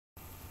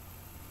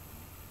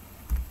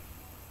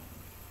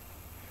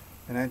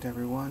Good night,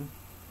 everyone.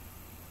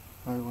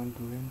 How everyone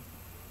doing?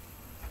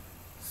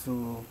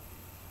 So,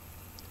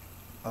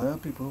 other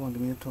people wanted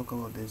me to talk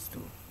about this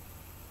too,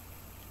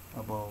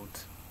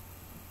 about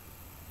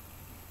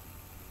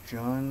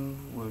John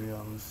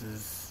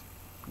Williams'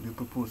 new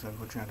proposal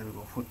for trying to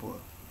go football,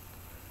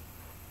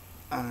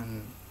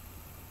 and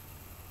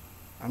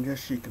I'm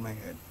just shaking my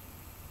head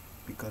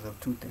because of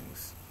two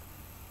things.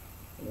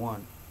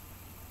 One,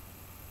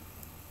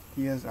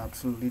 he has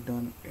absolutely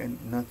done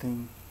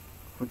nothing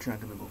for trying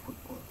to go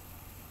football.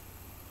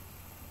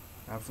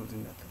 Absolutely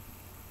nothing.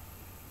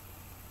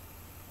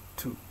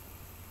 Two,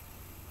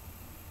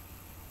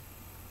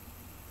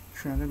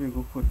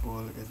 Trinidad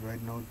football is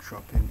right now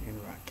dropping in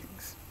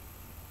rankings.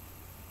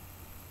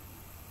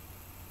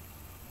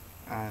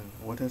 And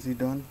what has he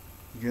done?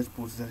 He just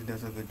boasts that he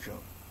does a good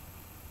job.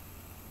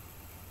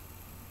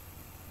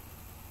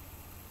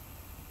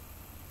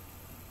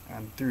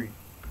 And three,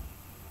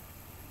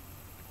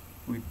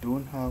 we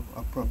don't have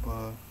a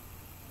proper,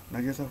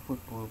 not just a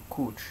football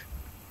coach,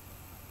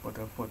 but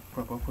a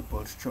proper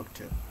football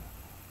structure.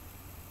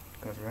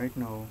 Because right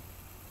now,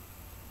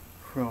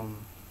 from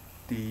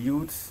the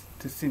youths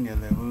to senior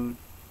level,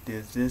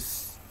 there's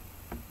this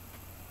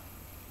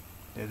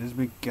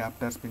big gap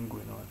that's been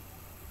going on,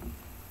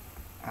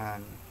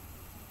 and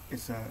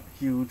it's a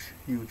huge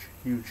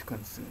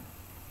concern,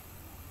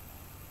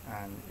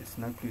 and it's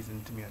not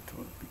pleasing to me at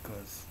all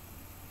because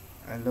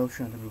I love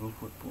Trinidad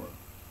football.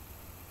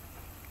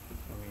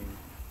 I mean,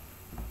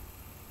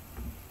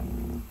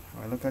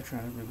 when I look at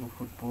Trinidad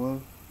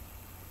football,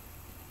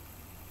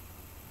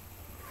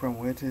 from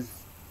where it is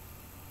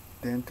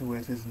then to where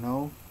it is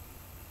now,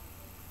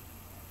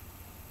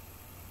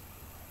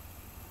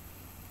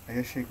 I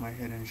just shake my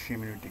head in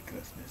shame and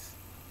ridiculousness.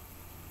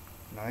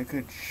 Now I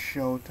could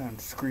shout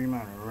and scream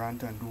and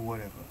rant and do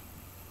whatever,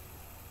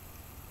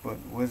 but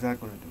what's that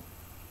gonna do?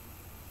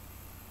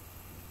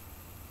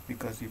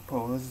 Because the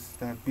powers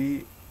that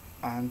be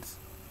aren't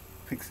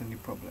fixing the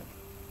problem.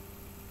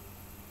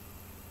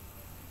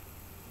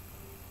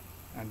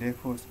 And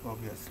therefore it's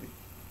obvious.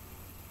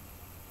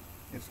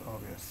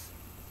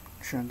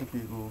 Trinidad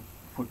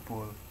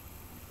football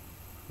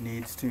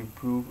needs to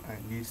improve,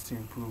 and needs to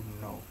improve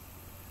now.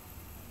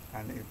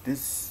 And if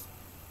this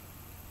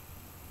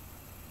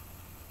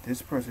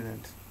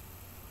president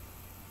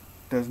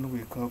doesn't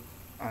wake up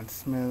and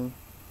smell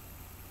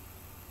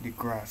the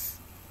grass,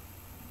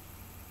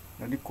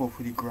 not the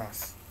coffee, the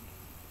grass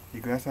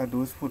that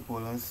those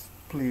footballers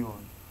play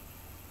on,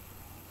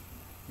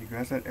 the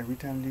grass that every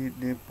time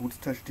their boots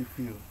touch the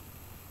field,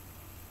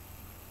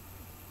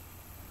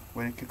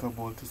 when they kick a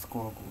ball to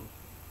score a goal,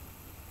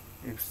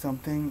 if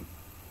something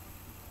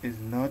is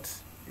not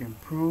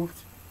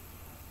improved,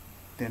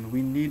 then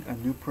we need a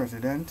new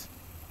president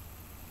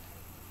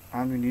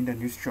and we need a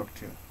new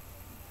structure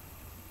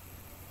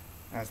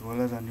as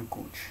well as a new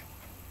coach,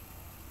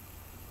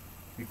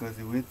 because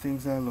the way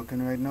things are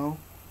looking right now,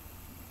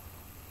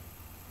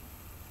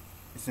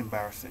 it's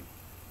embarrassing.